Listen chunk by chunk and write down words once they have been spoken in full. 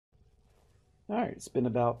Alright, it's been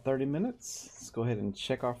about 30 minutes. Let's go ahead and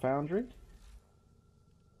check our foundry.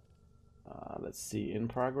 Let's see, in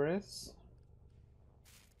progress.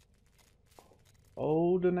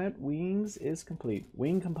 Odonite wings is complete.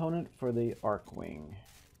 Wing component for the Archwing.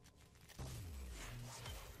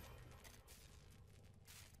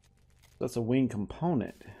 That's a wing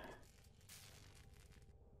component.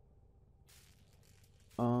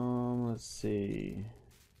 Let's see.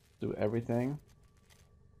 Do everything.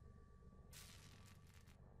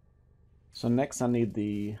 So next I need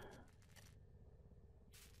the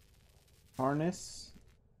harness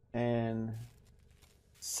and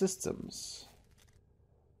systems.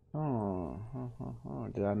 Did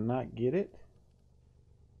I not get it?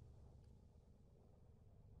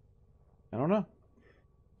 I don't know.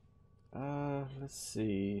 Let's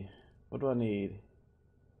see. What do I need?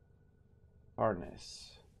 Harness.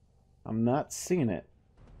 I'm not seeing it.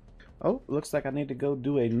 Oh, looks like I need to go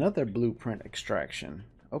do another blueprint extraction.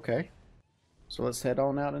 Okay. So let's head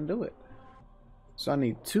on out and do it. So I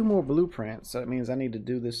need 2 more blueprints. So that means I need to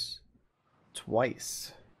do this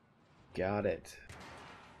twice. Got it.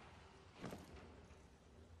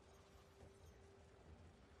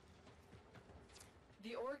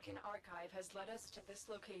 The Orkin Archive has led us to this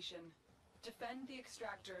location. Defend the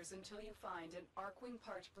extractors until you find an Archwing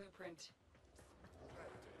part blueprint.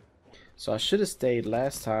 So I should have stayed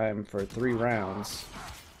last time for 3 rounds.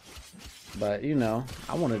 But, you know,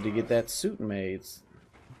 I wanted to get that suit made.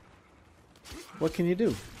 What can you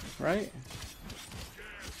do, right?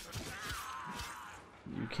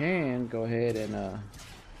 You can go ahead and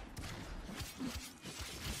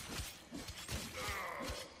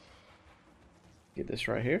get this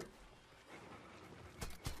right here.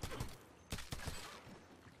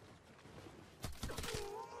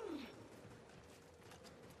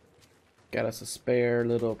 Got us a spare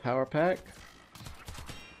little power pack.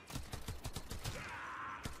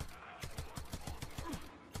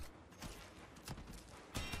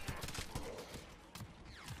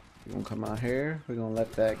 We're gonna come out here. We're gonna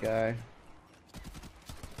let that guy.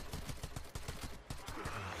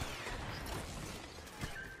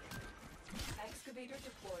 Excavator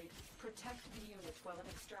deployed. Protect the unit while it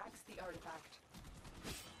extracts the artifact.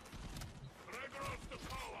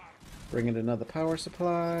 Bring in another power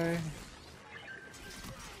supply.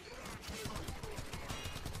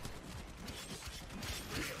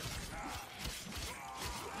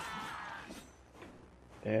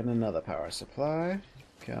 And another power supply.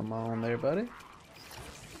 Come on there, buddy.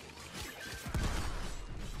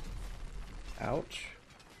 Ouch.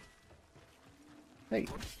 Hey,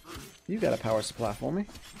 you got a power supply for me.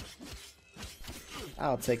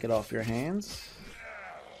 I'll take it off your hands.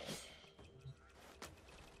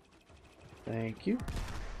 Thank you.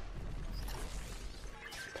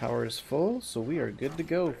 Power is full, so we are good to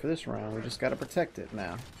go for this round. We just got to protect it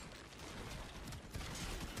now.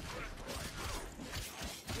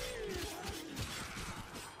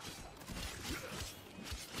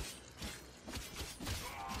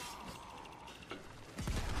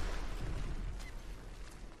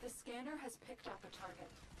 The scanner has picked up a target.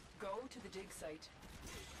 Go to the dig site.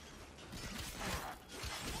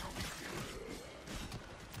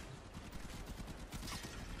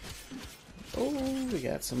 Oh, we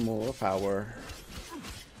got some more power.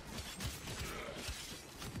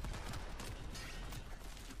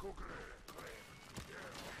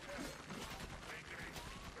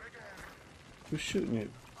 Who's shooting you?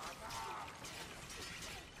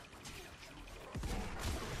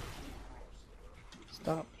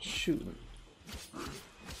 Stop shooting.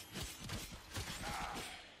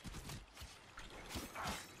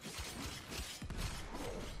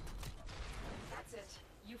 That's it.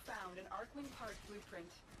 You found an Archwing part blueprint.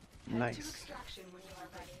 Nice. Head to extraction when you are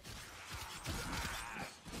ready.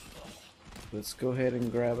 Let's go ahead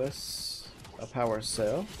and grab us a power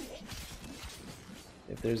cell.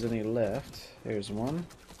 If there's any left, there's one.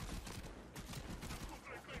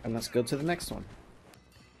 And let's go to the next one.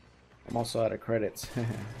 I'm also out of credits.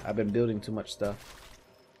 I've been building too much stuff.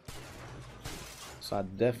 So I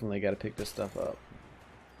definitely got to pick this stuff up.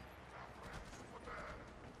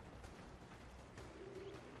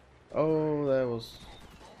 Oh, that was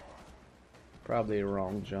probably a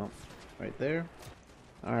wrong jump right there.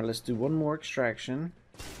 Alright, let's do one more extraction.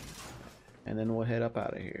 And then we'll head up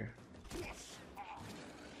out of here.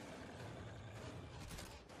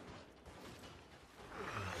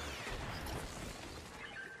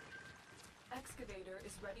 Excavator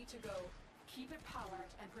is ready to go. Keep it powered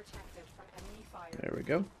and protected from enemy fire. There we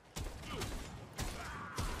go.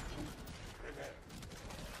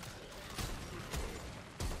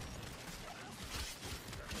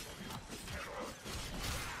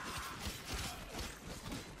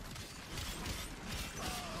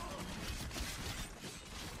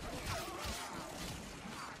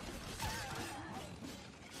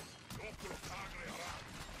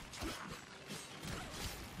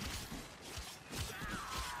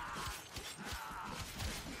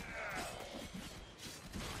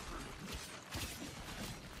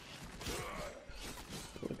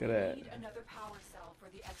 Look at that. Need another power cell for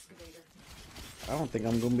the excavator. I don't think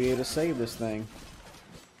I'm gonna be able to save this thing.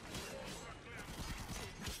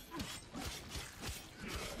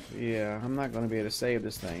 Yeah, I'm not gonna be able to save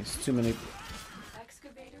this thing. It's too many.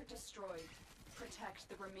 Excavator destroyed. Protect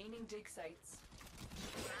the remaining dig sites.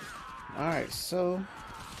 Alright, so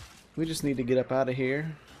we just need to get up out of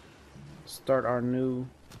here. Start our new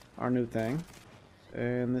thing.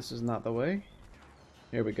 And this is not the way.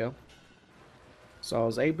 Here we go. So I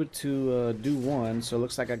was able to do one, so it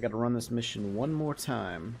looks like I gotta run this mission one more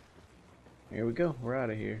time. Here we go, we're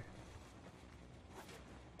out of here.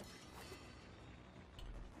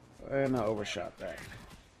 And I overshot that.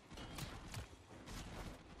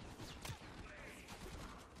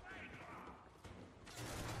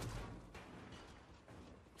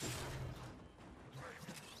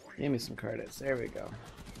 Give me some credits, there we go.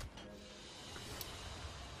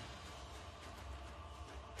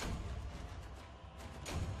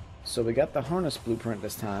 So we got the harness blueprint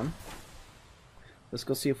this time. Let's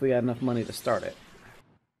go see if we got enough money to start it.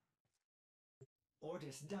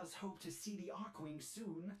 Ordis does hope to see the Archwing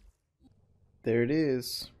soon. There it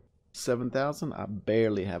is. 7,000. I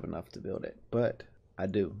barely have enough to build it, but I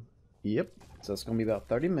do. Yep. So it's going to be about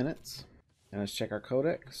 30 minutes. And let's check our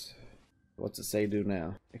codex. What's it say do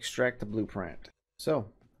now? Extract the blueprint. So,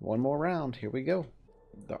 one more round. Here we go.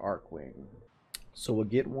 The Archwing. So we'll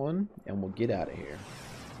get one and we'll get out of here.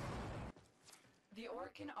 The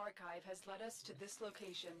Orkin Archive has led us to this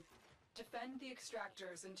location. Defend the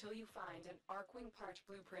extractors until you find an Archwing part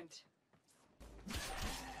blueprint.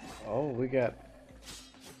 Oh, we got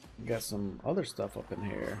some other stuff up in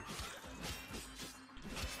here.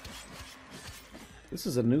 This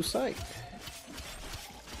is a new site.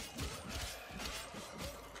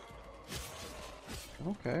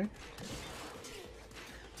 Okay.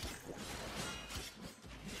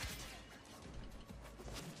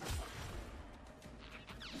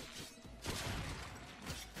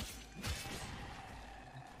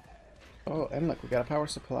 Oh, and look, we got a power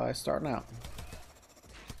supply starting out.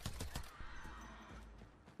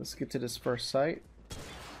 Let's get to this first site.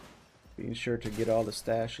 Being sure to get all the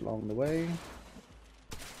stash along the way.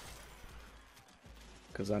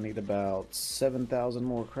 Because I need about 7,000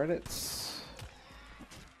 more credits.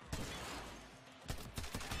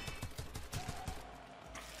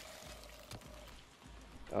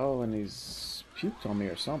 Oh, and he's puked on me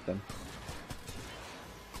or something.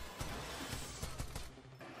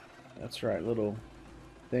 That's right, little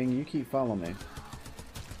thing, you keep following me.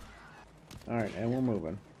 Alright, and we're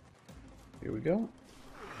moving. Here we go.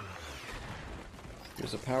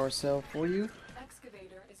 Here's a power cell for you.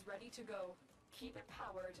 Excavator is ready to go. Keep it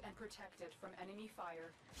powered and protect it from enemy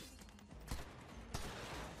fire.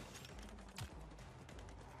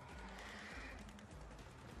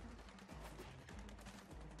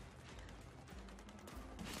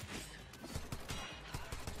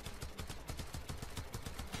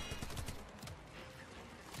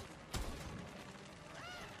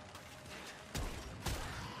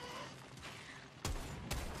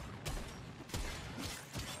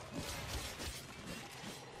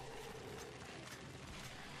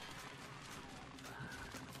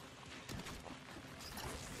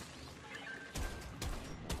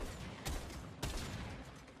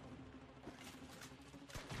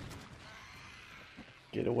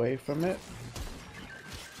 Get away from it.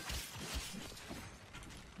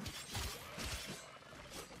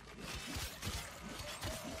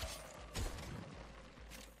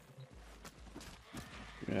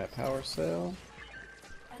 Give me that power cell.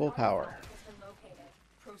 Full power.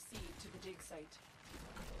 Proceed to the dig site.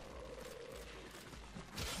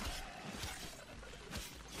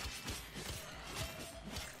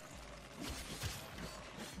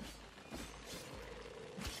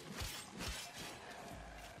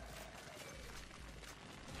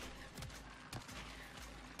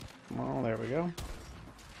 Oh, there we go.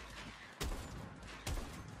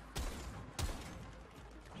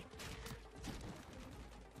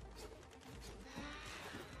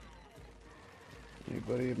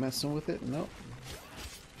 Anybody messing with it? Nope.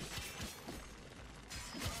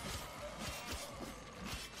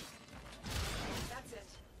 That's it.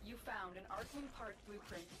 You found an Archwing part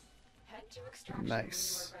blueprint. Head to extraction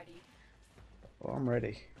Nice. when you are ready. Oh, I'm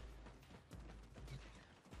ready.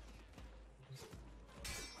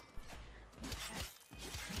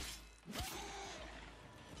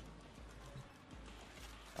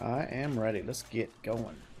 I am ready. Let's get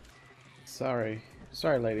going. Sorry,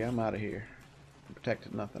 lady. I'm out of here. I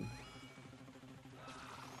protected nothing.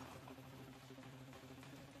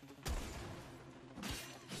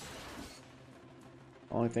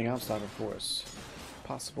 Only thing I'm stopping for is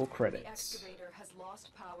possible The credits. excavator has lost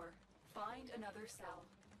lost power. Find another cell.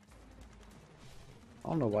 I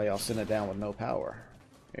don't know why y'all send it down with no power.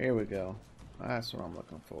 Here we go. That's what I'm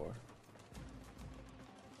looking for.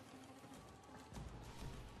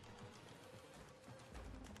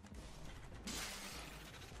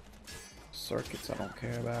 Circuits I don't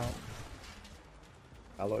care about.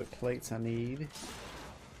 Alloy plates I need.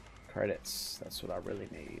 Credits, that's what I really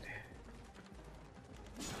need.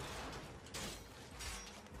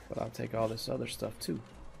 But I'll take all this other stuff too.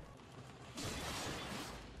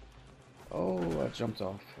 Oh, I jumped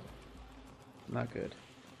off. Not good.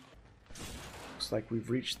 Looks like we've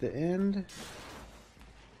reached the end.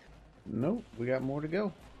 Nope, we got more to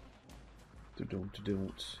go.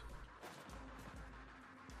 Do-don't.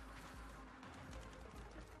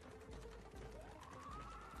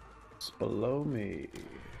 It's below me.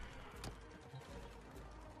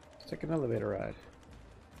 Let's take an elevator ride.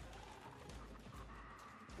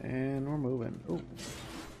 And we're moving. Ooh.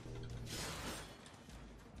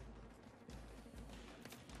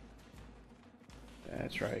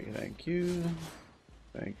 That's right. Thank you.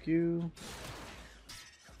 Thank you.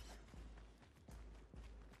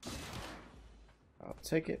 I'll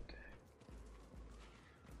take it.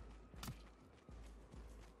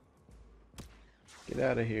 Get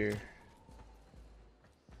out of here.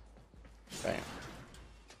 Bam.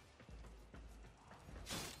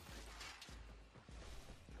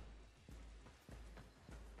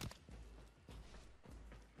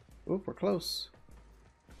 Oop, we're close.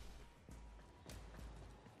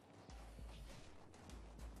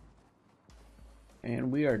 And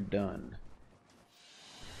we are done.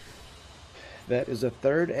 That is a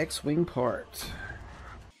third X-Wing part.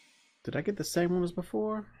 Did I get the same one as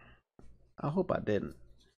before? I hope I didn't.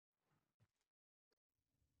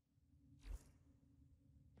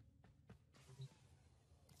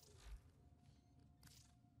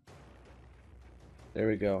 There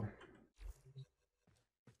we go.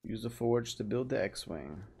 Use the forge to build the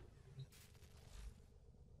X-Wing.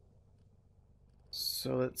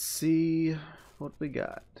 So let's see what we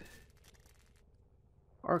got.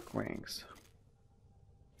 Archwings.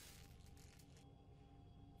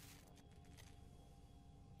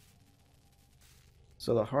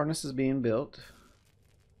 So the harness is being built.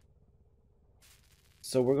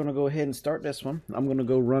 So we're going to go ahead and start this one. I'm going to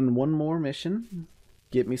go run one more mission,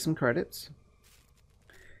 get me some credits,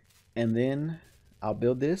 and then I'll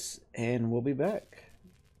build this and we'll be back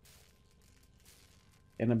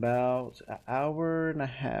in about an hour and a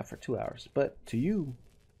half or 2 hours. But to you,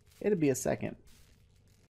 it'll be a second.